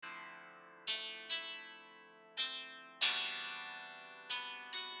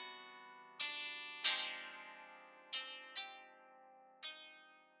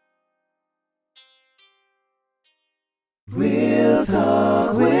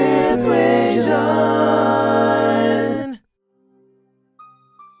Talk with Rajon.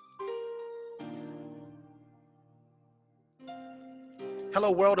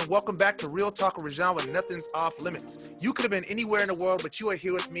 Hello, world, and welcome back to Real Talk with Rajon, where nothing's off limits. You could have been anywhere in the world, but you are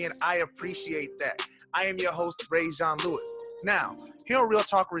here with me, and I appreciate that. I am your host, Rajon Lewis. Now, here on Real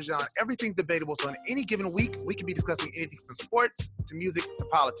Talk with Rajon, everything's debatable, so in any given week, we can be discussing anything from sports to music to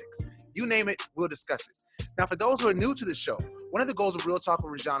politics. You name it, we'll discuss it. Now, for those who are new to the show, one of the goals of Real Talk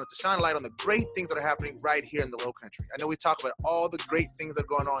with Rajon is to shine a light on the great things that are happening right here in the Low Country. I know we talk about all the great things that are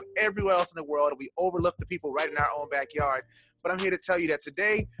going on everywhere else in the world, and we overlook the people right in our own backyard. But I'm here to tell you that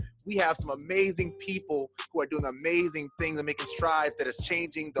today we have some amazing people who are doing amazing things and making strides that is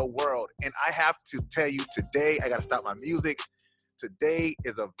changing the world. And I have to tell you today, I got to stop my music. Today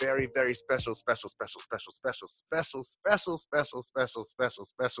is a very, very special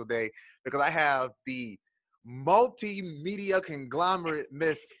day because I have the multimedia conglomerate,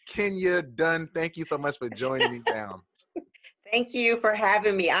 Miss Kenya Dunn. Thank you so much for joining me down. Thank you for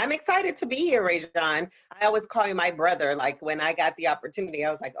having me. I'm excited to be here, Rajon. I always call you my brother. Like when I got the opportunity, I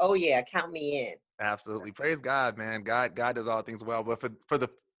was like, oh yeah, count me in. Absolutely. Praise God, man. God does all things well. But for the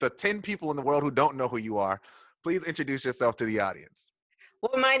 10 people in the world who don't know who you are, please introduce yourself to the audience.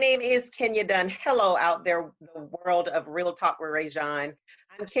 Well, my name is Kenya Dunn. Hello out there, the world of Real Talk with Rajon.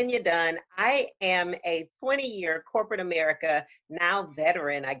 I'm Kenya Dunn. I am a 20-year corporate America, now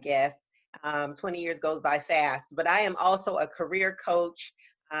veteran, I guess. 20 years goes by fast, but I am also a career coach.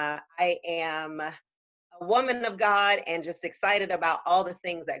 I am a woman of God and just excited about all the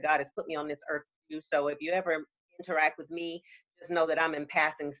things that God has put me on this earth to do. So if you ever interact with me, just know that I'm in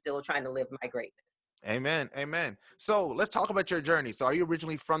passing still trying to live my greatness. Amen. Amen. So let's talk about your journey. So are you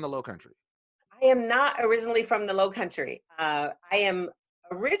originally from the Low Country? I am not originally from the Low Country. I am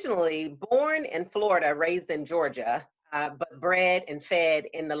originally born in Florida, raised in Georgia, but bred and fed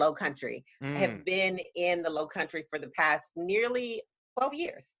in the Low Country. I have been in the Low Country for the past nearly 12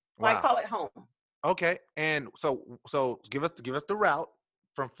 years. So Wow. I call it home. Okay. And so give us the route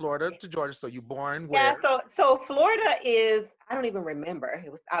from Florida to Georgia. So you born where? Yeah, so Florida is, I don't even remember.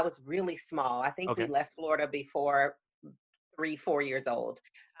 I was really small. I think we left Florida before 3-4 years old.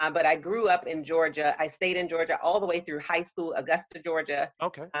 But I grew up in Georgia. I stayed in Georgia all the way through high school, Augusta, Georgia.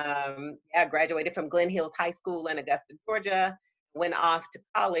 Okay. I graduated from Glen Hills High School in Augusta, Georgia. Went off to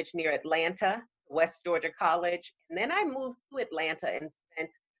college near Atlanta, West Georgia College. And then I moved to Atlanta and spent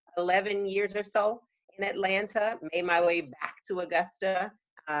 11 years or so in Atlanta. Made my way back to Augusta.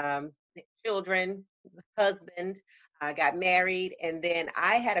 Children, husband, got married, and then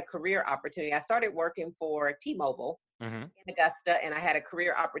I had a career opportunity. I started working for T-Mobile in Augusta, and I had a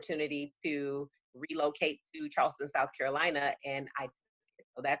career opportunity to relocate to Charleston, South Carolina, and I took it.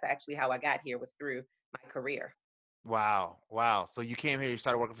 So that's actually how I got here, was through my career. Wow. So you came here, you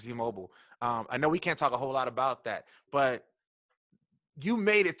started working for T-Mobile. I know we can't talk a whole lot about that, but you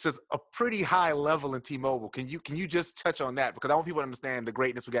made it to a pretty high level in T-Mobile. Can you just touch on that? Because I want people to understand the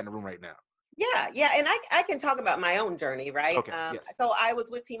greatness we got in the room right now. Yeah, and I can talk about my own journey, right? Okay, yes. So I was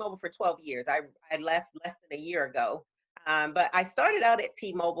with T-Mobile for 12 years. I left less than a year ago, but I started out at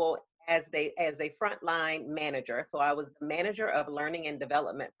T-Mobile as a frontline manager. So I was the manager of learning and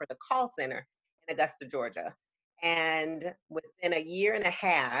development for the call center in Augusta, Georgia. And within a year and a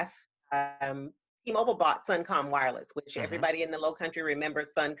half, T-Mobile bought Suncom Wireless, which everybody in the Low Country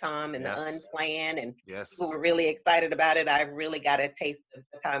remembers Suncom and the unplan, and people were really excited about it. I really got a taste of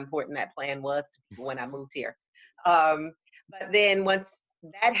just how important that plan was to people when I moved here. But then once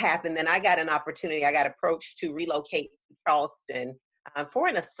that happened, then I got an opportunity. I got approached to relocate to Charleston for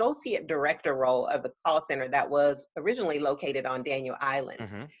an associate director role of the call center that was originally located on Daniel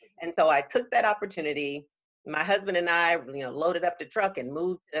Island. And so I took that opportunity. My husband and I, loaded up the truck and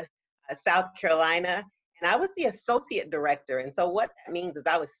moved to South Carolina, and I was the associate director. And so what that means is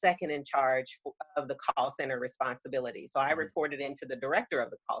I was second in charge of the call center responsibility. So I reported into the director of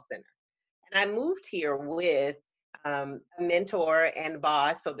the call center. And I moved here with a mentor and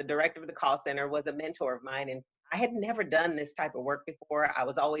boss. So the director of the call center was a mentor of mine, and I had never done this type of work before. I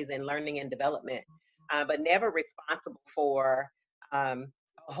was always in learning and development, but never responsible for a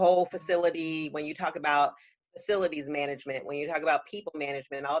whole facility. When you talk about facilities management, when you talk about people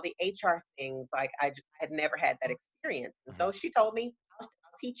management, all the HR things, like I had never had that experience. And so she told me, I'll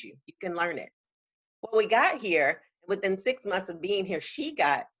teach you. You can learn it. Well, we got here, within 6 months of being here, she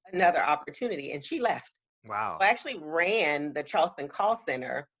got another opportunity and she left. Wow. So I actually ran the Charleston call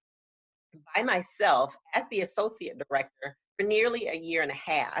center by myself as the associate director for nearly a year and a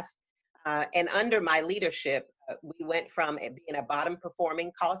half. And under my leadership, we went from being a bottom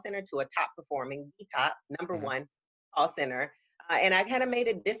performing call center to a top performing, the top number one call center. And I kind of made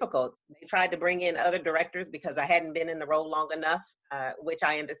it difficult. They tried to bring in other directors because I hadn't been in the role long enough, which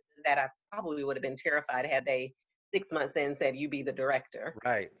I understood that I probably would have been terrified had they 6 months in said, you be the director.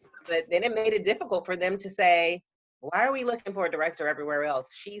 Right. But then it made it difficult for them to say, why are we looking for a director everywhere else?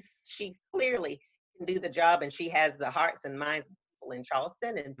 She's clearly can do the job, and she has the hearts and minds of people in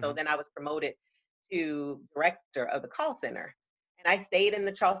Charleston. And so then I was promoted to director of the call center. And I stayed in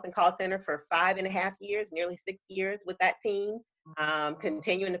the Charleston call center for 5.5 years, nearly 6 years with that team,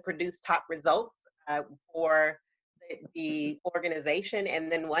 continuing to produce top results for the organization.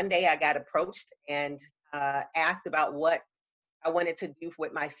 And then one day I got approached and asked about what I wanted to do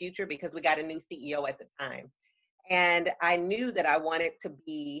with my future because we got a new CEO at the time. And I knew that I wanted to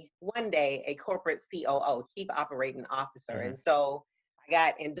be one day a corporate COO, Chief Operating Officer. And so I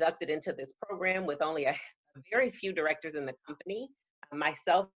got inducted into this program with only a very few directors in the company.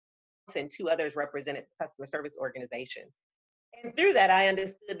 Myself and 2 others represented the customer service organization. And through that, I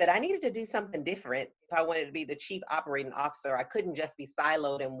understood that I needed to do something different if I wanted to be the chief operating officer. I couldn't just be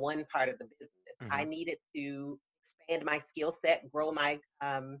siloed in one part of the business. I needed to expand my skill set, grow my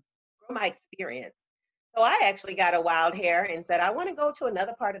experience. So I actually got a wild hair and said, I want to go to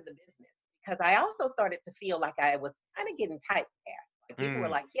another part of the business because I also started to feel like I was kind of getting typecast. Like people were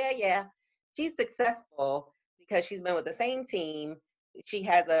like, yeah, she's successful because she's been with the same team. She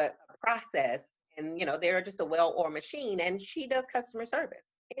has a process and, they're just a well-oiled machine and she does customer service.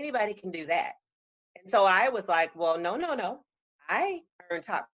 Anybody can do that. And so I was like, well, no. I earn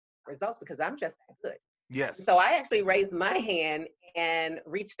top results because I'm just that good. Yes. So I actually raised my hand and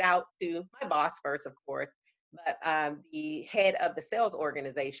reached out to my boss first, of course, but the head of the sales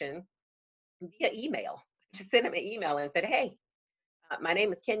organization via email. Just sent him an email and said, hey, my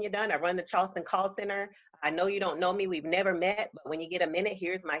name is Kenya Dunn. I run the Charleston call center. I know you don't know me. We've never met, but when you get a minute,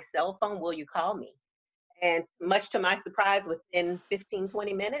 here's my cell phone. Will you call me? And much to my surprise, within 15,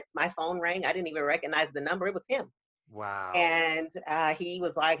 20 minutes, my phone rang. I didn't even recognize the number. It was him. Wow. And he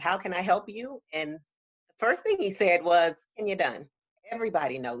was like, how can I help you? And the first thing he said was, Kenya Dunn,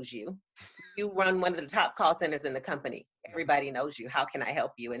 everybody knows you. You run one of the top call centers in the company. Everybody knows you. How can I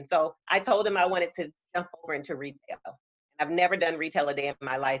help you? And so I told him I wanted to jump over into retail. I've never done retail a day in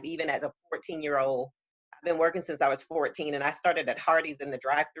my life, even as a 14-year-old. I've been working since I was 14, and I started at Hardee's in the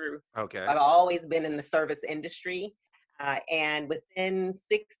drive-thru. Okay. I've always been in the service industry. And within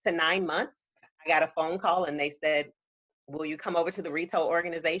 6 to 9 months, I got a phone call, and they said, will you come over to the retail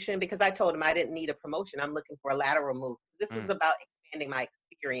organization? Because I told them I didn't need a promotion. I'm looking for a lateral move. This was about expanding my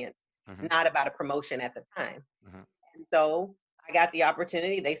experience, not about a promotion at the time. And so I got the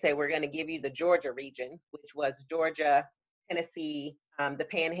opportunity. They said, we're going to give you the Georgia region, which was Georgia, Tennessee, the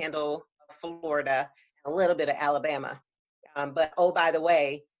Panhandle of Florida, and a little bit of Alabama. But, oh, by the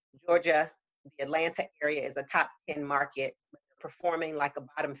way, Georgia, the Atlanta area is a top 10 market, performing like a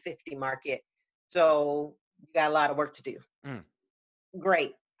bottom 50 market. So you got a lot of work to do.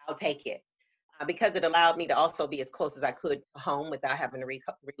 Great, I'll take it. Because it allowed me to also be as close as I could to home without having to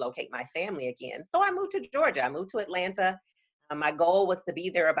relocate my family again. So I moved to Georgia. I moved to Atlanta. My goal was to be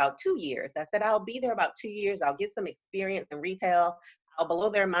there about 2 years. I said, I'll be there about 2 years. I'll get some experience in retail. I'll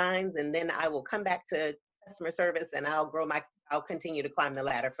blow their minds, and then I will come back to customer service, and I'll continue to climb the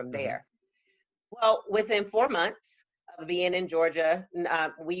ladder from there. Well, within 4 months of being in Georgia,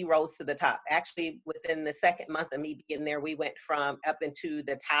 we rose to the top. Actually, within the second month of me being there, we went from up into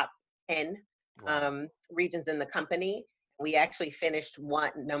the top 10 regions in the company. We actually finished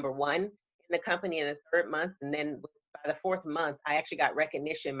number 1 in the company in the 3rd month, and then by the 4th month, I actually got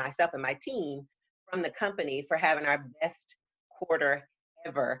recognition, myself and my team, from the company for having our best quarter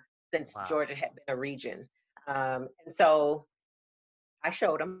ever since Georgia had been a region. And so I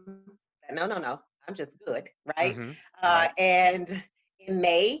showed them that no, I'm just good, right? And in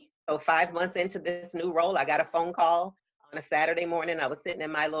May, so 5 months into this new role, I got a phone call on a Saturday morning. I was sitting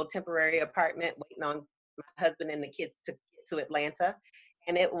in my little temporary apartment waiting on my husband and the kids to get to Atlanta.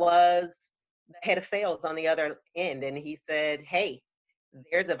 And it was the head of sales on the other end. And he said, hey,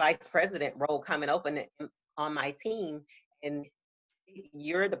 there's a vice president role coming open on my team, and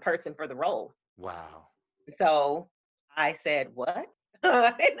you're the person for the role. Wow. So I said, what?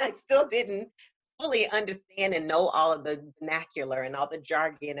 And I still didn't fully understand and know all of the vernacular and all the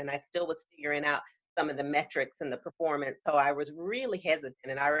jargon. And I still was figuring out some of the metrics and the performance. So I was really hesitant.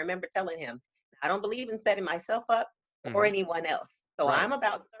 And I remember telling him, I don't believe in setting myself up or anyone else. So I'm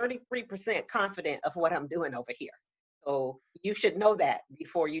about 33% confident of what I'm doing over here. So you should know that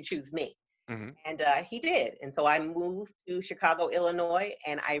before you choose me. And he did. And so I moved to Chicago, Illinois,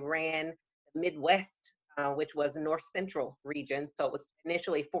 and I ran the Midwest, which was North Central region. So it was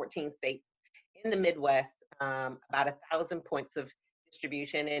initially 14 states in the Midwest about 1,000 points of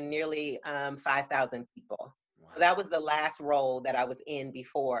distribution and nearly 5,000 people. So Wow. that was the last role that I was in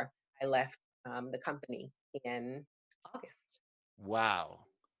before I left the company in August. Wow.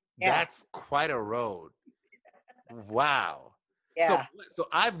 Yeah, That's quite a road. Wow. So yeah. so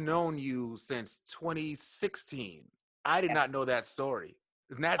I've known you since 2016. I did Okay. not know that story.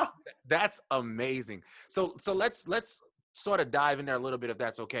 And Oh, that's amazing. So let's sort of dive in there a little bit if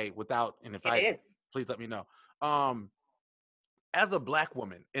that's okay without, and if it I, is. please let me know. Um as a black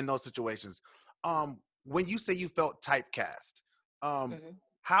woman in those situations, when you say you felt typecast, um Mhm.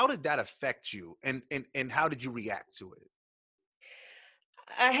 how did that affect you, and how did you react to it?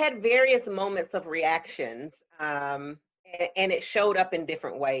 I had various moments of reactions, and it showed up in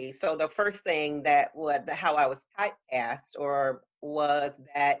different ways. So the first thing that would how I was typecast or was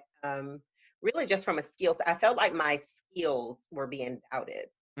that really just from a skills, I felt like my skills were being doubted,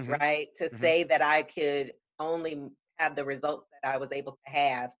 Hmm. right? To Hmm. say that I could only have the results that I was able to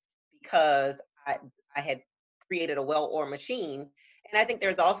have because I had created a well-oiled machine. And I think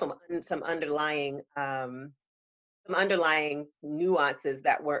there's also some underlying nuances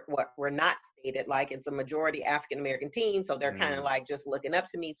that were not stated. Like it's a majority African American team, so they're kind of Mm. like just looking up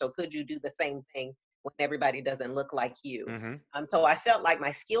to me. So could you do the same thing when everybody doesn't look like you? Hmm. So I felt like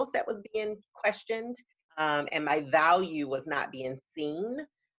my skill set was being questioned, and my value was not being seen.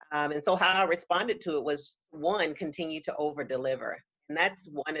 And so how I responded to it was one, continue to over deliver, and that's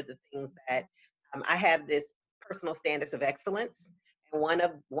one of the things that I have this personal standards of excellence, and one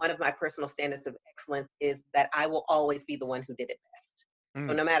of my personal standards of excellence is that I will always be the one who did it best.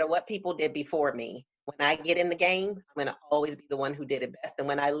 So Mm. no matter what people did before me, when I get in the game, I'm going to always be the one who did it best. And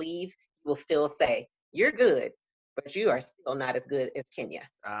when I leave, you will still say, "You're good, but you are still not as good as Kenya."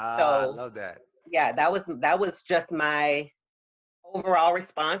 Ah, I So love that. yeah, that was just my overall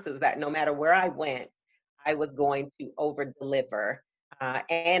response, is that no matter where I went, I was going to over deliver,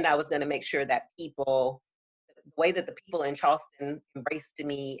 and I was going to make sure that people, the way that the people in Charleston embraced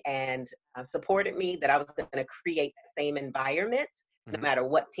me and supported me, that I was going to create that same environment no Mhm. matter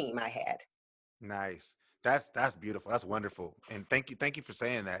what team I had. Nice. That's beautiful. That's wonderful. And thank you for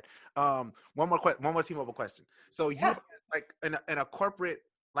saying that. One more T-Mobile question. So you, Yeah, like in a corporate,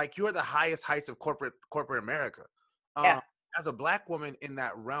 like you're the highest heights of corporate America. yeah. Um, as a black woman in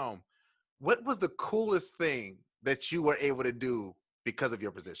that realm, what was the coolest thing that you were able to do because of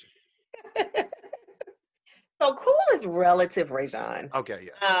your position? So cool is relative, Rajon. Okay,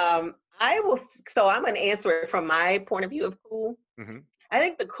 yeah. I will. So I'm going to answer it from my point of view of cool. Hmm. I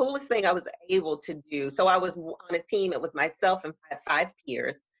think the coolest thing I was able to do. So I was on a team. It was myself and five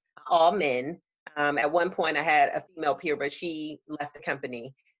peers, all men. At one point, I had a female peer, but she left the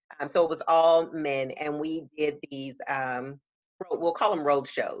company. So it was all men, and we did these. We'll call them road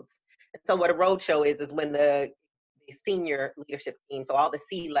shows. And so what a road show is when the senior leadership team, so all the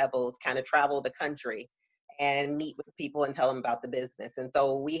C levels, kind of travel the country and meet with people and tell them about the business. And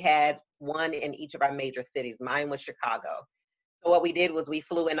so we had one in each of our major cities. Mine was Chicago. So what we did was we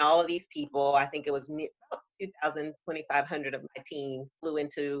flew in all of these people. I think it was about 2,000, 2,500 of my team flew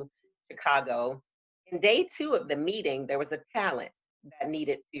into Chicago. In day two of the meeting, there was a talent that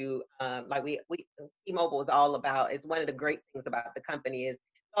needed to, like we T-Mobile is all about, it's one of the great things about the company is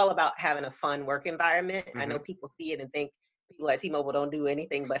it's all about having a fun work environment. I know Hmm. people see it and think people at T-Mobile don't do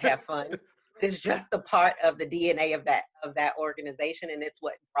anything but have fun. It's just a part of the DNA of that organization, and it's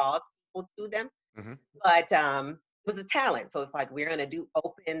what draws people to them. Hmm. But it was a talent. So it's like we're gonna do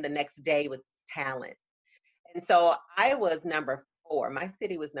open the next day with this talent. And so I was number four. My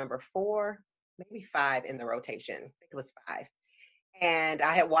city was number four, maybe five in the rotation. I think it was five. And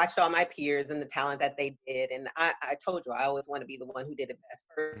I had watched all my peers and the talent that they did. And I told you I always want to be the one who did it best.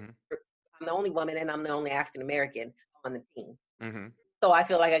 Hmm. I'm the only woman and I'm the only African American on the team. Hmm. So I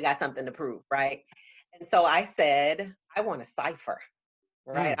feel like I got something to prove, right? And so I said, I want a cipher.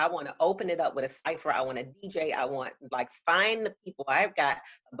 Right. Mm. I want to open it up with a cipher. I want a DJ. I want like find the people. I've got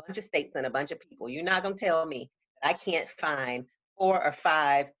a bunch of states and a bunch of people. You're not gonna tell me that I can't find 4 or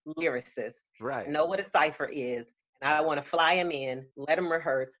 5 lyricists that Right. know what a cipher is. And I want to fly them in, let them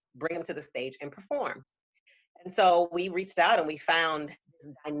rehearse, bring them to the stage and perform. And so we reached out and we found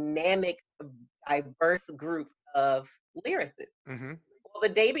this dynamic, diverse group of lyricists. Hmm. Well, the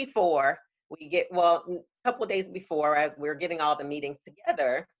day before, a couple of days before, as we're getting all the meetings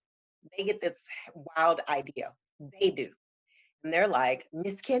together, they get this wild idea. They do. And they're like,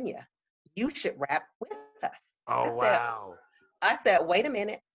 "Miss Kenya, you should rap with us." I Oh said, wow. I said, wait a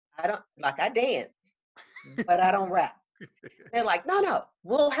minute. I don't like I dance, but I don't rap. They're like, no, no,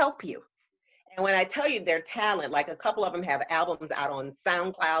 we'll help you. And when I tell you their talent, like a couple of them have albums out on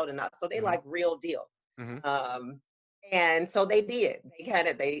SoundCloud and so they Hmm. like real deal. Mm-hmm. Um, and so they did.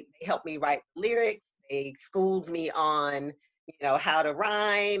 They helped me write lyrics. They schooled me on, how to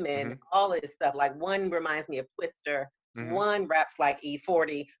rhyme and Mm-hmm. all this stuff. Like one reminds me of Twister, Mm-hmm. one raps like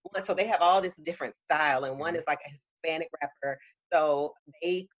E40. So they have all this different style, and one Mm-hmm. is like a Hispanic rapper. So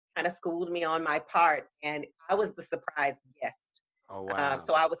they kind of schooled me on my part, and I was the surprise guest. Oh, wow.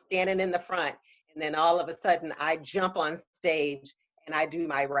 So I was standing in the front, and then all of a sudden I jump on stage and I do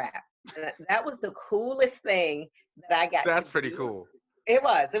my rap. And that was the coolest thing that I got to That's pretty do. cool. It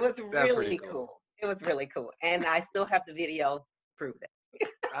was. It was That's pretty really cool. cool. It was really cool. And I still have the video to prove it.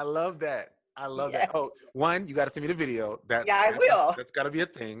 I love that. I love that. Yes. Oh, one, you got to send me the video. Yeah, I will. That's got to be a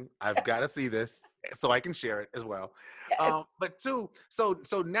thing. I've got to see this so I can share it as well. Yes. But two, so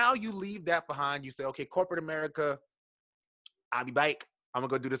now you leave that behind. You say, okay, corporate America, I'll be back. I'm gonna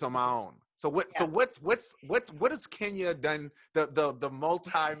go do this on my own. So Yeah. what has Kenya done? The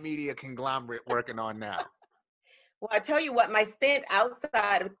multimedia conglomerate working on now? Well, I tell you what, my stint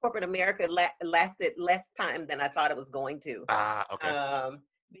outside of corporate America lasted less time than I thought it was going to. Ah, okay.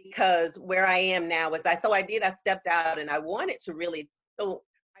 Because where I am now is I stepped out and I wanted to really, so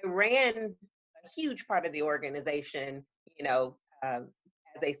I ran a huge part of the organization, you know, as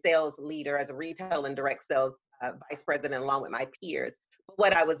a sales leader, as a retail and direct sales vice president, along with my peers. But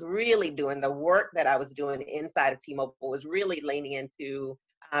what I was really doing, the work that I was doing inside of T-Mobile was really leaning into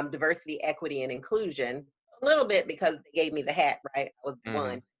diversity, equity, and inclusion a little bit because they gave me the hat, right? I was the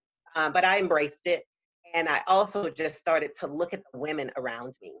Mm-hmm. one. But I embraced it. And I also just started to look at the women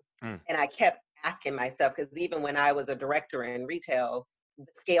around me. Mm. And I kept asking myself, because even when I was a director in retail, the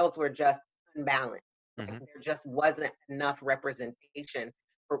scales were just unbalanced. Mm-hmm. There just wasn't enough representation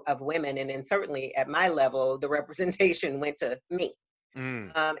of women. And then certainly at my level, the representation went to me.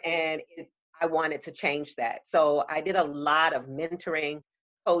 Mm. I wanted to change that. So I did a lot of mentoring,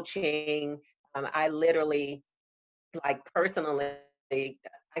 coaching. I literally, like personally,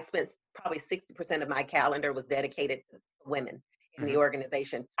 I spent probably 60% of my calendar was dedicated to women in the Mm-hmm.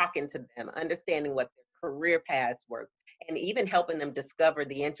 organization, talking to them, understanding what their career paths were, and even helping them discover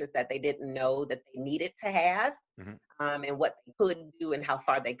the interests that they didn't know that they needed to have, Mm-hmm. and what they could do and how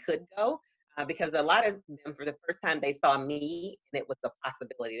far they could go. Because a lot of them, for the first time, they saw me and it was a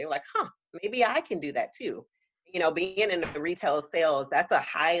possibility. They were like, huh, maybe I can do that too. Being in the retail sales, that's a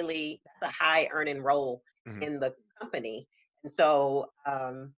high earning role Mm-hmm. in the company. And so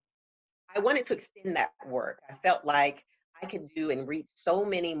I wanted to extend that work. I felt like I could do and reach so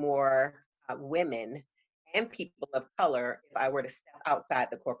many more women and people of color if I were to step outside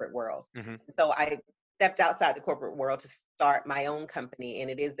the corporate world. Mm-hmm. And so I stepped outside the corporate world to start my own company, and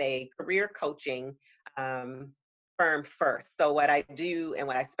it is a career coaching um, firm first. So what I do and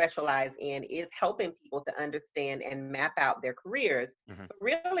what I specialize in is helping people to understand and map out their careers, Mm-hmm. but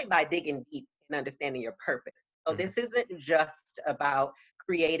really by digging deep and understanding your purpose. So Mm-hmm. this isn't just about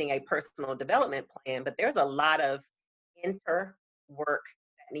creating a personal development plan, but there's a lot of inter work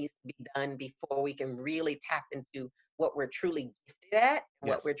that needs to be done before we can really tap into what we're truly gifted at and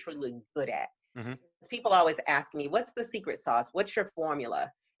what Yes. we're truly good at. Mm-hmm. Because people always ask me, what's the secret sauce? What's your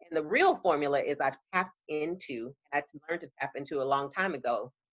formula? And the real formula is I've tapped into, and I've learned to tap into a long time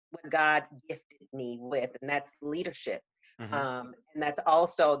ago, what God gifted me with, and that's leadership. Mm-hmm. And that's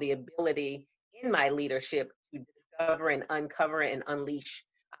also the ability in my leadership to discover and uncover and unleash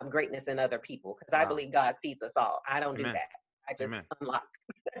greatness in other people, because I Wow. believe God sees us all. I don't do Amen. that. I just Amen. unlock.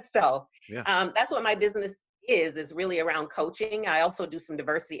 So Yeah. that's what my business is really around coaching. I also do some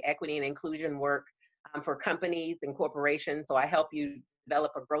diversity, equity, and inclusion work for companies and corporations. So I help you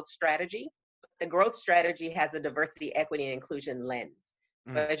develop a growth strategy. The growth strategy has a diversity, equity, and inclusion lens.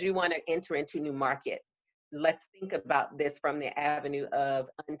 So Mm. as you want to enter into new markets, let's think about this from the avenue of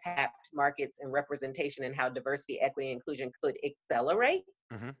untapped markets and representation, and how diversity, equity, and inclusion could accelerate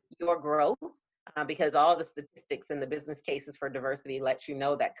Mm-hmm. your growth. Because all the statistics and the business cases for diversity let you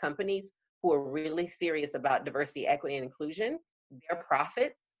know that companies who are really serious about diversity, equity, and inclusion, their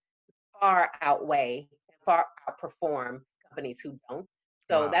profits far outperform companies who don't.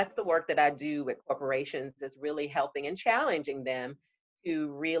 So Wow. that's the work that I do with corporations, is really helping and challenging them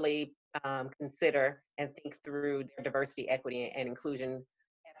to really consider and think through their diversity, equity, and inclusion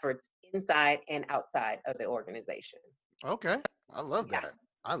efforts inside and outside of the organization. Okay. I love Yeah, that.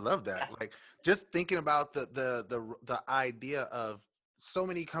 I love that. yeah. Like just thinking about the idea of so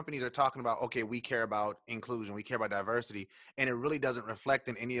many companies are talking about, okay, we care about inclusion, we care about diversity, and it really doesn't reflect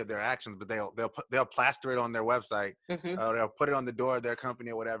in any of their actions, but they'll plaster it on their website, Hmm. they'll put it on the door of their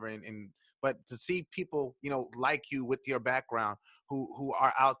company or whatever, and but to see people, like you with your background who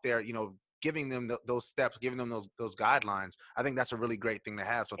are out there, giving them those steps, giving them those guidelines. I think that's a really great thing to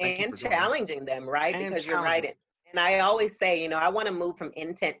have. So thank you And for doing that. challenging them, right? And Because you're challenging. right. And I always say, I want to move from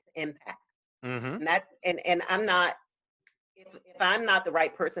intent to impact. Mm-hmm. And that and I'm not if I'm not the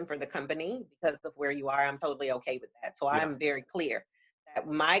right person for the company because of where you are, I'm totally okay with that. So Yeah. I'm very clear that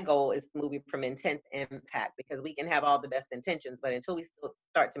my goal is moving from intent to impact, because we can have all the best intentions, but until we still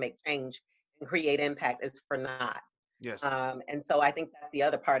start to make change and create impact, it's for naught. Yes. And so I think that's the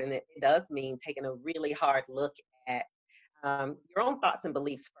other part, and it does mean taking a really hard look at your own thoughts and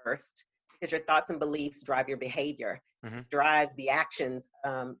beliefs first, because your thoughts and beliefs drive your behavior, Mm-hmm. drives the actions,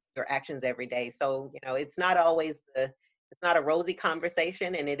 your actions every day. So it's not always it's not a rosy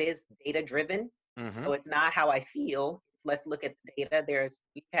conversation, and it is data driven. Mm-hmm. So it's not how I feel. It's let's look at the data.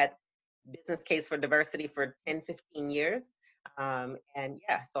 We've had business case for diversity for 10, 15 years, and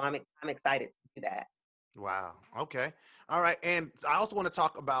yeah, so I'm excited to do that. Wow. Okay. All right. And I also want to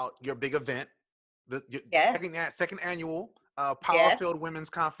talk about your big event, the Yes, second annual Power yes, Field Women's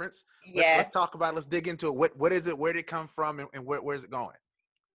Conference. Let's yes. talk about it. Let's dig into it. What is it? Where did it come from? And where's it going?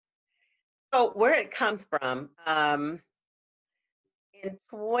 So where it comes from, in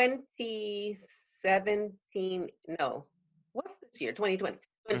 2017, no, what's this year? 2020.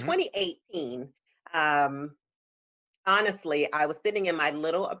 So in Mm-hmm. 2018, um, honestly, I was sitting in my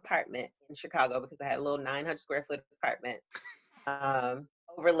little apartment in Chicago because I had a little 900 square foot apartment, um,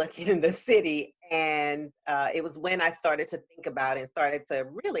 overlooking the city. And it was when I started to think about it and started to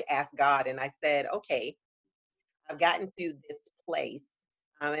really ask God. And I said, okay, I've gotten to this place,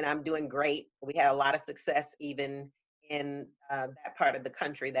 and I'm doing great. We had a lot of success even in that part of the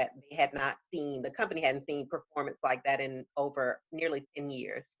country that they had not seen. The company hadn't seen performance like that in over nearly 10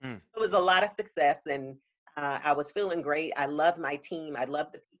 years. Mm. It was a lot of success, and I was feeling great. I love my team. I love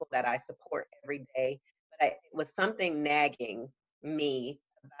the people that I support every day. But it was something nagging me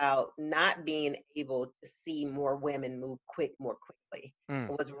about not being able to see more women move more quickly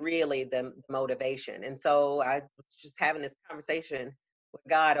Mm. was really the motivation. And so I was just having this conversation with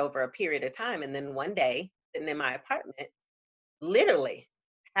God over a period of time. And then one day, sitting in my apartment, literally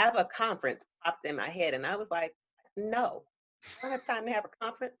have a conference popped in my head. And I was like, no, I don't have time to have a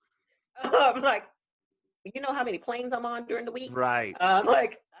conference. I'm like, you know how many planes I'm on during the week? Right.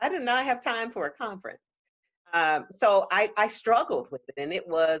 Like, I do not have time for a conference. So I struggled with it. And it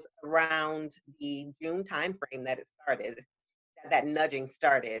was around the June timeframe that it started, that nudging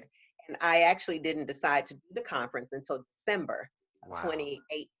started. And I actually didn't decide to do the conference until December of Wow.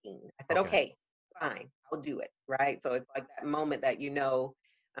 2018. I said, Okay. okay, fine, I'll do it. Right. So it's like that moment that,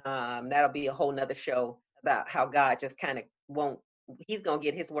 that'll be a whole nother show about how God just kind of won't, he's going to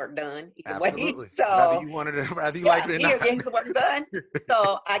get his work done either way. Absolutely. Whether So you wanted it, whether you like yeah, it or he'll not. get his work done.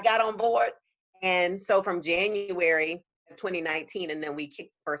 So I got on board. And so from January of 2019, and then we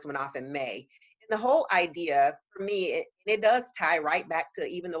kicked the first one off in May. And the whole idea for me, it does tie right back to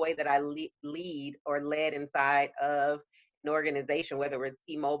even the way that I lead or led inside of an organization, whether it's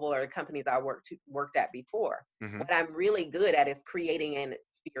T-Mobile or the companies I worked at before. Mm-hmm. What I'm really good at is creating an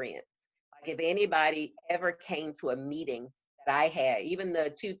experience. Like if anybody ever came to a meeting that I had, even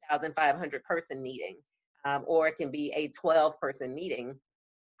the 2,500 person meeting, or it can be a 12-person meeting,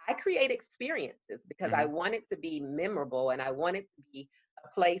 I create experiences because I Mm-hmm. want it to be memorable, and I want it to be a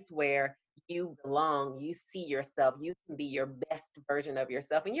place where you belong, you see yourself, you can be your best version of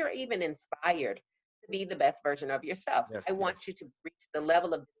yourself, and you're even inspired to be the best version of yourself. I Yes. want Yes. you to reach the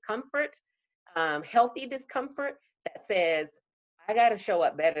level of discomfort, healthy discomfort, that says, I got to show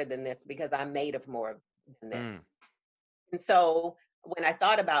up better than this because I'm made of more than Mm. this. And so when I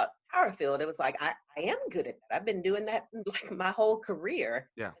thought about Powerfield, it was like, I am good at that. I've been doing that like my whole career.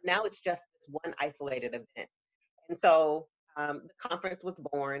 Yeah. Now it's just this one isolated event. And so the conference was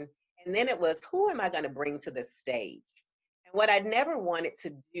born. And then it was, who am I going to bring to the stage? And what I never wanted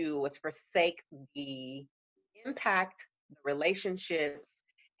to do was forsake the impact, the relationships,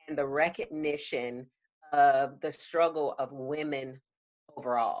 and the recognition of the struggle of women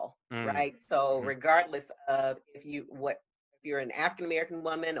overall, Mm. right? So Mm-hmm. regardless of if you're an African American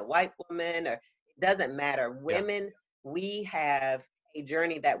woman, a white woman, or it doesn't matter. Yeah. Women, we have a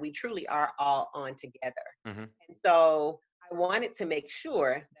journey that we truly are all on together. Mm-hmm. And so I wanted to make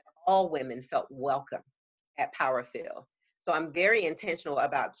sure that all women felt welcome at Powerfield. So I'm very intentional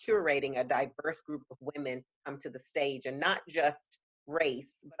about curating a diverse group of women to come to the stage, and not just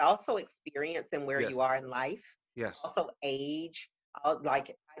race, but also experience and where you Yes. are in life, Yes. also age.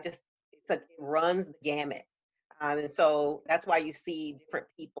 Like it runs the gamut. And so that's why you see different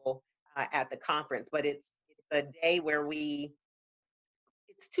people at the conference. But it's a day where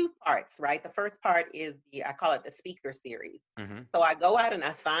it's two parts, right? The first part is I call it the speaker series. Mm-hmm. So I go out and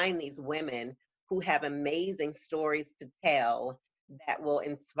I find these women who have amazing stories to tell that will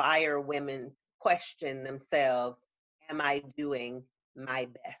inspire women to question themselves. Am I doing my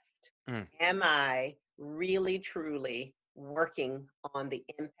best? Mm. Am I really, truly working on the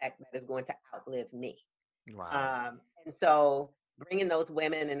impact that is going to outlive me? Wow. And so bringing those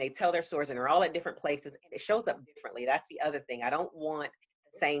women and they tell their stories and they're all at different places and it shows up differently. That's the other thing. I don't want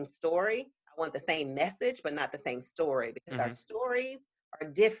the same story. I want the same message, but not the same story because our Mm-hmm. stories are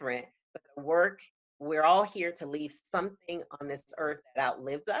different, but the work, we're all here to leave something on this earth that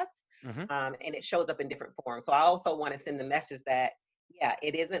outlives us. Mm-hmm. And it shows up in different forms. So I also want to send the message that, yeah,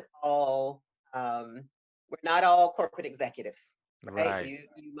 it isn't all, we're not all corporate executives, right? Right.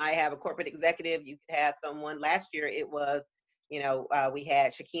 You might have a corporate executive. You could have someone. Last year it was, we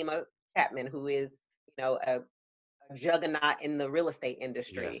had Shakima Chapman, who is, a juggernaut in the real estate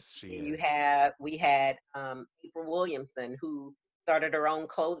industry. Yes, she And is. we had April Williamson, who started her own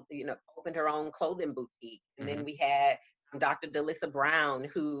clothes, opened her own clothing boutique. And Mm-hmm. then we had Dr. Delissa Brown,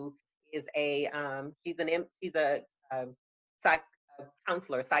 who is she's a, psych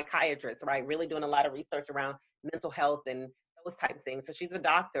counselor, psychiatrist, right? Really doing a lot of research around mental health and those type of things. So she's a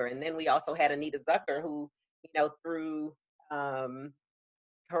doctor. And then we also had Anita Zucker, who, through um,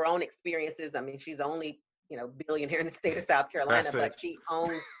 her own experiences. I mean, she's only, billionaire in the state of South Carolina, That's it. but she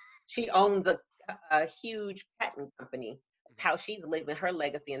owns a huge patent company. That's how she's living her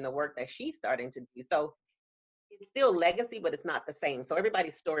legacy and the work that she's starting to do. So it's still legacy, but it's not the same. So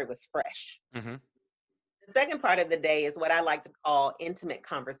everybody's story was fresh. Mm-hmm. The second part of the day is what I like to call intimate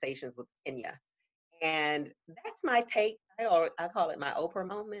conversations with Kenya. And that's my take. I call it my Oprah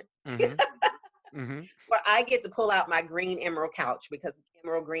moment, Mm-hmm. Mm-hmm. where I get to pull out my green emerald couch because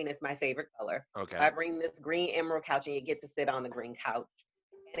emerald green is my favorite color. Okay. I bring this green emerald couch and you get to sit on the green couch.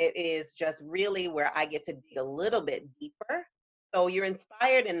 And it is just really where I get to dig a little bit deeper. So you're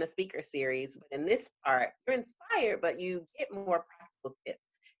inspired in the speaker series, but in this part, you're inspired, but you get more practical tips.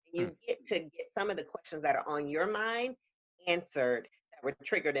 And Mm. you get to get some of the questions that are on your mind answered that were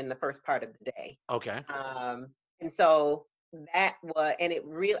triggered in the first part of the day. Okay. And so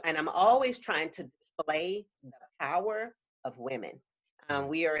and I'm always trying to display the power of women. Mm.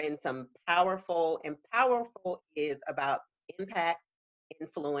 We are in some and powerful is about impact,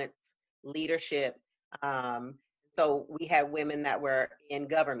 influence, leadership. Um, so we had women that were in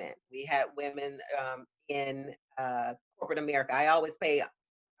government. We had women in corporate America. I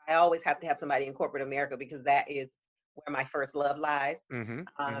always have to have somebody in corporate America because that is where my first love lies. Mm-hmm.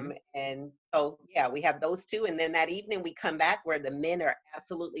 Mm-hmm. And so, yeah, we have those two. And then that evening we come back where the men are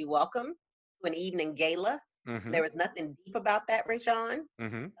absolutely welcome to an evening gala. Mm-hmm. There was nothing deep about that, Rayshawn,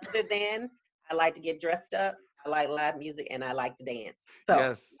 Mm-hmm. other than I like to get dressed up, I like live music, and I like to dance. So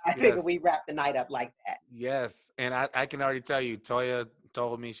Yes. I figure Yes. we wrap the night up like that. Yes. And I can already tell you, Toya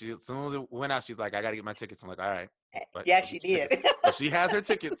told me as soon as it went out, she's like, I gotta get my tickets. I'm like, all right. But Yeah, go she get your did. tickets. So she has her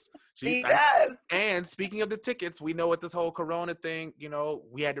tickets. She does. And speaking of the tickets, we know with this whole Corona thing,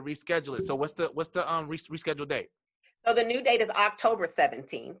 we had to reschedule it. So what's the rescheduled date? So the new date is October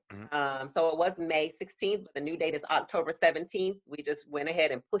 17th. Mm-hmm. So it was May 16th, but the new date is October 17th. We just went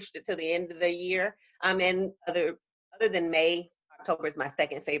ahead and pushed it to the end of the year. And other than May, October is my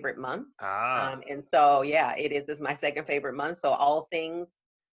second favorite month. And so, yeah, it is my second favorite month. So all things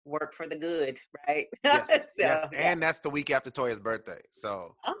work for the good, right? Yes, So, yes. yeah. And that's the week after Toya's birthday.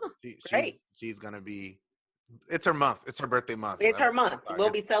 So Great. she's going to be, it's her month. It's her birthday month. It's her month. Sorry, We'll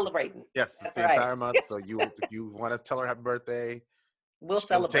be celebrating. Yes, it's That's the right. entire month. So if you want to tell her happy birthday, We'll she'll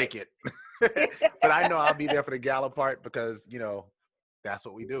celebrate. take it. But I know I'll be there for the gala part because, that's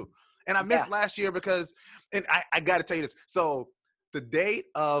what we do. And I missed last year because, and I got to tell you this. So the date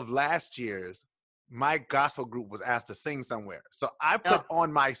of last year's, my gospel group was asked to sing somewhere. So I put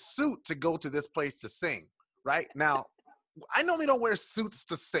on my suit to go to this place to sing. Right now, I normally don't wear suits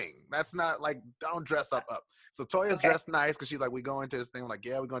to sing. That's not like, don't dress up. So Toya's dressed nice because she's like, we going to this thing. I'm like,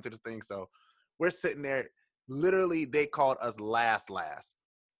 yeah, we're going to this thing. So we're sitting there. Literally, they called us last.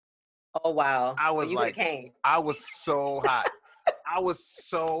 Oh, wow. I was like, came. I was so hot. I was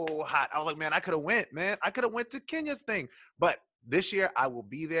like, man, I could have went to Kenya's thing. But this year, I will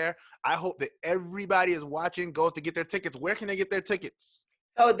be there. I hope that everybody is watching, goes to get their tickets. Where can they get their tickets?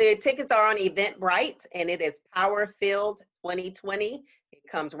 So the tickets are on Eventbrite, and it is Power Filled 2020. It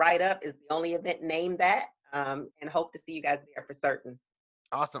comes right up. It's the only event named that, and hope to see you guys there for certain.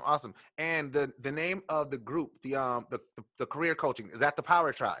 Awesome. And the name of the group, the career coaching, is that the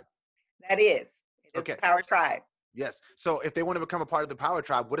Power Tribe? That is. It is Okay. the Power Tribe. Yes. So if they want to become a part of the Power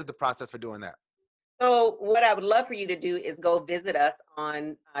Tribe, what is the process for doing that? So what I would love for you to do is go visit us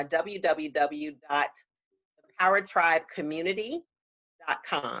on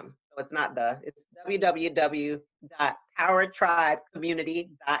www.powertribecommunity.com. So it's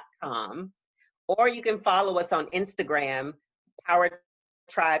www.powertribecommunity.com. Or you can follow us on Instagram, Power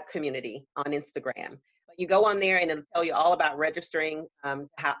Tribe Community on Instagram. But you go on there and it'll tell you all about registering,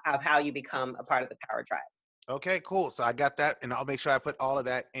 how you become a part of the Power Tribe. Okay, cool. So I got that, and I'll make sure I put all of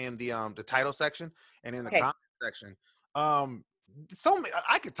that in the title section and in the Okay. comment section. Um,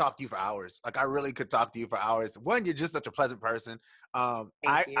 I could talk to you for hours. Like I really could talk to you for hours. One, you're just such a pleasant person. Thank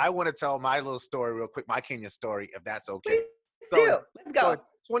you. I want to tell my little story real quick, my Kenya story, if that's okay. Please So, do. Let's go. so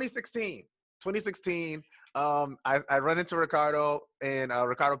 2016, I run into Ricardo and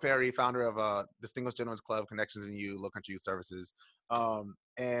Ricardo Perry, founder of Distinguished Gentlemen's Club, Connections in You, Low Country Youth Services.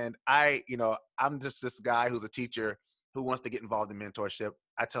 And I'm just this guy who's a teacher who wants to get involved in mentorship.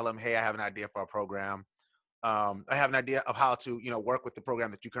 I tell him, hey, I have an idea for a program. I have an idea of how to, work with the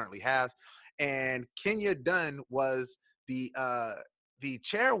program that you currently have. And Kenya Dunn was the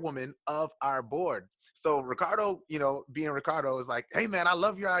chairwoman of our board. So Ricardo, being Ricardo, is like, hey man, I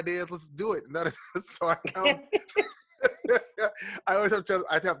love your ideas. Let's do it. So I come. I always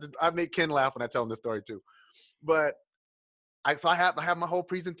I make Ken laugh when I tell him this story too. But I have my whole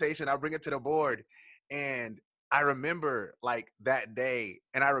presentation. I bring it to the board, and I remember like that day,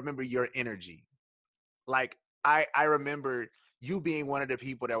 and I remember your energy. Like I remember you being one of the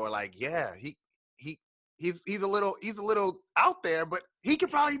people that were like, yeah, he's a little out there, but he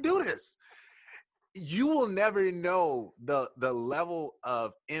could probably do this. You will never know the level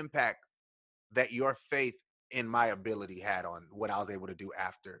of impact that your faith in my ability had on what I was able to do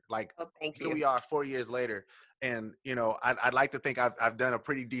after. Like, thank here you. we are 4 years later, and I'd like to think I've done a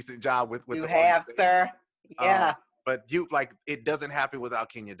pretty decent job with you the have, sir. Yeah. But it doesn't happen without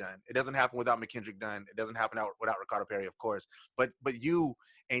Kenya Dunn. It doesn't happen without McKendrick Dunn. It doesn't happen without Ricardo Perry, of course. But you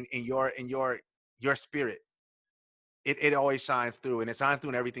and your spirit, it always shines through, and it shines through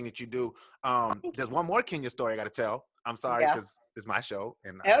in everything that you do. There's one more Kenya story I got to tell. I'm sorry, because it's my show.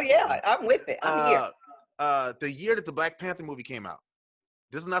 And hell yeah, I'm with it. I'm here. The year that the Black Panther movie came out.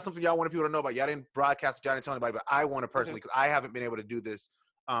 This is not something y'all wanted people to know about. Y'all didn't broadcast it, y'all didn't tell anybody, but I want to personally, because I haven't been able to do this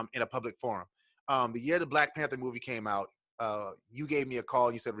in a public forum. The year the Black Panther movie came out, you gave me a call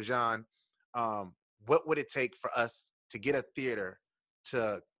and you said, Rajan, what would it take for us to get a theater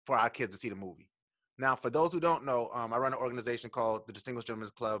for our kids to see the movie? Now, for those who don't know, I run an organization called the Distinguished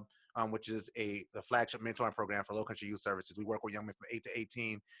Gentlemen's Club, which is the flagship mentoring program for Low Country Youth Services. We work with young men from 8 to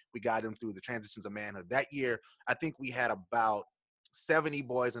 18. We guide them through the transitions of manhood. That year, I think we had about 70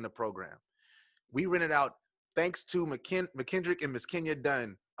 boys in the program. We rented out, thanks to McKendrick and Miss Kenya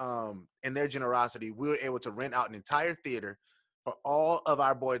Dunn and their generosity, we were able to rent out an entire theater for all of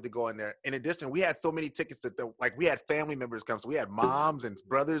our boys to go in there. In addition, we had so many tickets that we had family members come. So we had moms and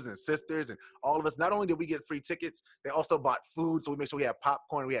brothers and sisters and all of us. Not only did we get free tickets, they also bought food. So we made sure we had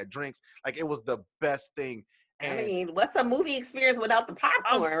popcorn, we had drinks. Like, it was the best thing. And I mean, what's a movie experience without the popcorn,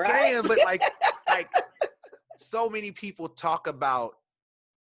 I'm right? saying, but like so many people talk about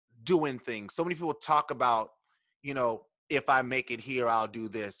doing things. So many people talk about, if I make it here, I'll do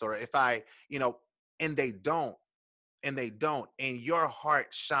this. Or if I, and they don't. And your heart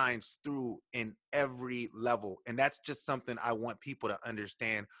shines through in every level. And that's just something I want people to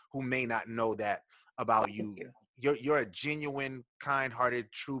understand who may not know that about you. You're a genuine,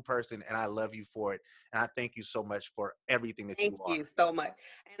 kind-hearted, true person, and I love you for it. And I thank you so much for everything that you are. Thank you so much.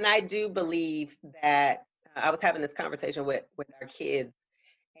 And I do believe that I was having this conversation with our kids,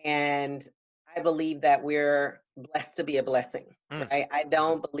 and I believe that we're blessed to be a blessing. Right? I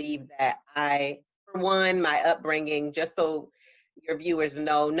don't believe that for one, my upbringing, just so your viewers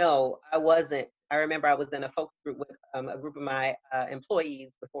know, no, I wasn't. I remember I was in a focus group with a group of my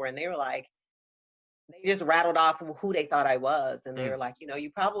employees before, and they were like, they just rattled off who they thought I was. And they were like, you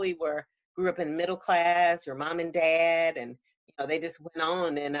probably grew up in middle class, your mom and dad, and they just went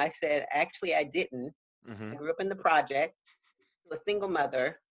on. And I said, actually, I didn't. I grew up in the project, to a single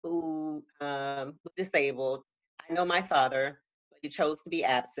mother who was disabled. I know my father, but he chose to be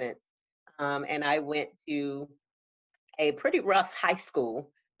absent. And I went to a pretty rough high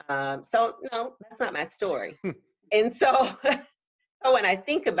school. So no, that's not my story. And so, so when I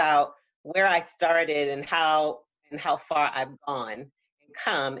think about where I started and how far I've gone and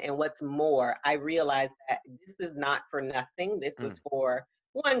come, and what's more, I realized that this is not for nothing. This was for,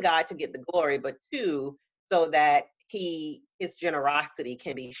 one, God to get the glory, but two, so that his generosity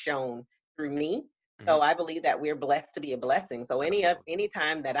can be shown through me. So I believe that we're blessed to be a blessing. So any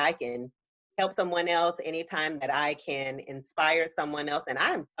time that I can help someone else, anytime that I can inspire someone else, and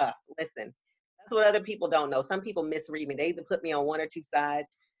I'm tough. Listen, what other people don't know. Some people misread me. They either put me on one or two sides.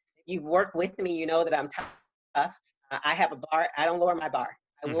 If you've worked with me, you know that I'm tough. I have a bar. I don't lower my bar.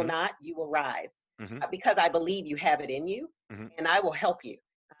 I will not. You will rise because I believe you have it in you, and I will help you.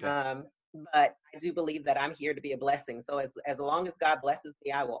 Yeah. But I do believe that I'm here to be a blessing. So as long as God blesses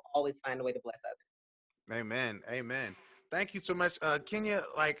me, I will always find a way to bless others. Amen. Amen. Thank you so much, Kenya.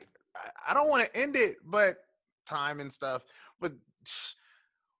 Like, I don't want to end it, but time and stuff. But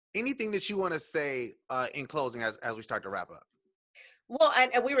anything that you want to say in closing as we start to wrap up? Well,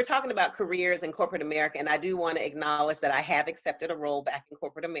 and we were talking about careers in corporate America, and I do want to acknowledge that I have accepted a role back in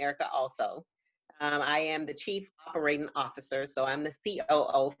corporate America also. I am the Chief Operating Officer, so I'm the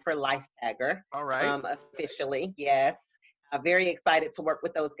COO for LifeTagger. All right. Officially, yes. I'm very excited to work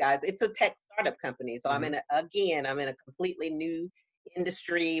with those guys. It's a tech startup company, so I'm in a completely new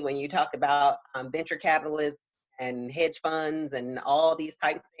industry. When you talk about venture capitalists and hedge funds and all these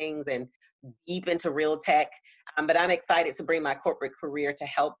type of things, and deep into real tech. But I'm excited to bring my corporate career to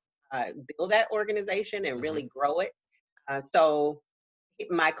help build that organization and really grow it. So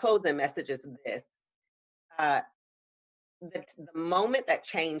my closing message is this. The moment that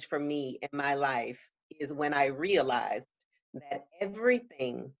changed for me in my life is when I realized that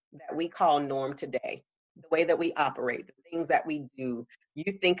everything that we call norm today, the way that we operate, the things that we do,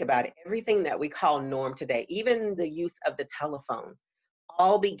 you think about it, everything that we call norm today, even the use of the telephone,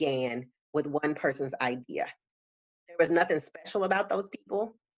 all began with one person's idea. There was nothing special about those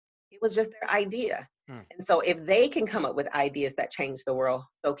people. It was just their idea. And so if they can come up with ideas that change the world,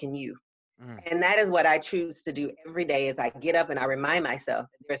 so can you. And that is what I choose to do every day as I get up and I remind myself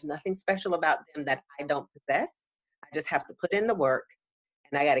that there's nothing special about them that I don't possess. I just have to put in the work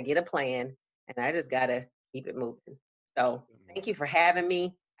and I got to get a plan and I just got to keep it moving. So thank you for having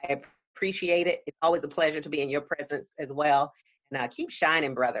me. I appreciate it. It's always a pleasure to be in your presence as well. And keep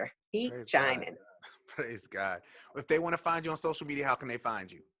shining, brother. Keep shining. God. Praise God. If they want to find you on social media, how can they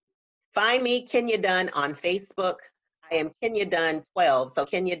find you? Find me, Kenya Dunn, on Facebook. I am Kenya Dunn 12. So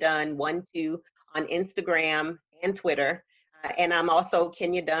Kenya Dunn 12 on Instagram and Twitter. And I'm also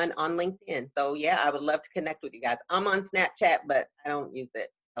Kenya Dunn on LinkedIn. So yeah, I would love to connect with you guys. I'm on Snapchat, but I don't use it.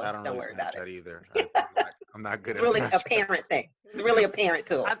 So I don't really worry about it either. I'm not good it's at really Snapchat. a parent thing. It's really a parent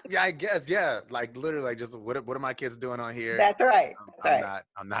tool. I guess. Yeah. Like literally, like just what are my kids doing on here? That's right.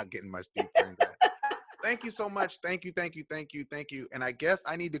 I'm not getting much deeper in that. Thank you so much. Thank you. And I guess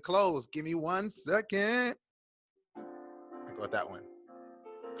I need to close. Give me 1 second. I go with that one.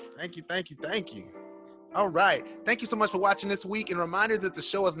 Thank you. All right. Thank you so much for watching this week. And reminder that the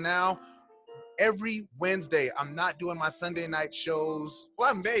show is now every Wednesday. I'm not doing my Sunday night shows.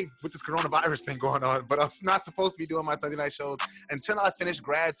 Well, I may with this coronavirus thing going on, but I'm not supposed to be doing my Sunday night shows until I finish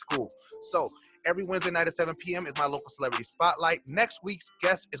grad school. So every Wednesday night at 7 p.m. is my local celebrity spotlight. Next week's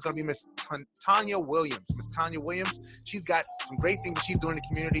guest is going to be Miss Tanya Williams. Miss Tanya Williams, she's got some great things that she's doing in the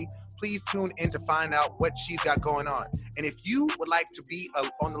community. Please tune in to find out what she's got going on. And if you would like to be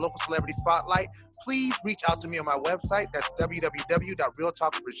on the local celebrity spotlight, please reach out to me on my website. That's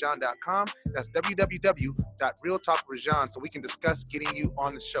www.realtalkwithrajan.com. That's www.realtalkwithrajan, so we can discuss getting you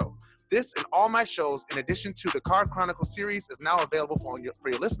on the show. This and all my shows, in addition to the Car Chronicles series, is now available for your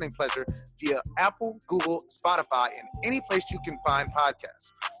listening pleasure via Apple, Google, Spotify, and any place you can find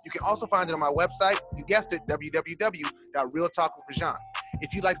podcasts. You can also find it on my website. You guessed it, www.realtalkwithrajan.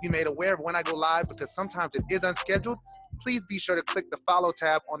 If you'd like to be made aware of when I go live, because sometimes it is unscheduled, please be sure to click the follow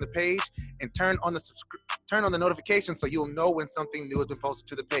tab on the page and turn on the notifications so you'll know when something new has been posted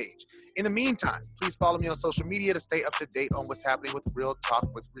to the page. In the meantime, please follow me on social media to stay up to date on what's happening with Real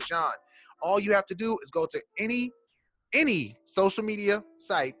Talk with Rajan. All you have to do is go to any social media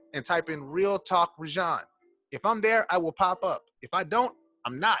site and type in Real Talk Rajan. If I'm there, I will pop up. If I don't,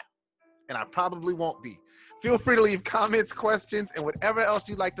 I'm not. And I probably won't be. Feel free to leave comments, questions, and whatever else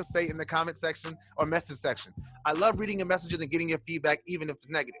you'd like to say in the comment section or message section. I love reading your messages and getting your feedback, even if it's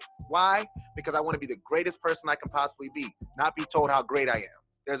negative. Why? Because I want to be the greatest person I can possibly be, not be told how great I am.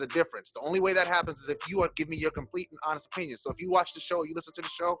 There's a difference. The only way that happens is if you are giving me your complete and honest opinion. So if you watch the show, you listen to the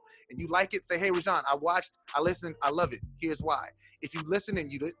show, and you like it, say, hey, Rajan, I watched, I listened, I love it. Here's why. If you listen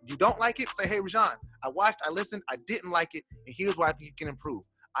and you don't like it, say, hey, Rajan, I watched, I listened, I didn't like it, and here's why I think you can improve.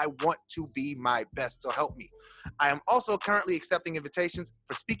 I want to be my best, so help me. I am also currently accepting invitations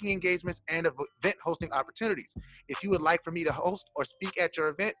for speaking engagements and event hosting opportunities. If you would like for me to host or speak at your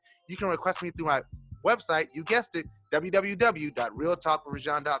event, you can request me through my website, you guessed it,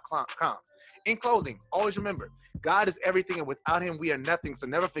 www.realtalkwithrajan.com. In closing, always remember, God is everything, and without him, we are nothing, so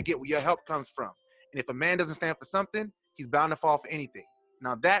never forget where your help comes from. And if a man doesn't stand for something, he's bound to fall for anything.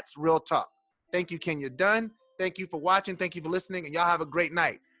 Now that's real talk. Thank you, Kenya Dunn. Thank you for watching. Thank you for listening, and y'all have a great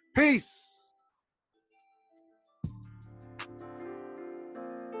night. Peace.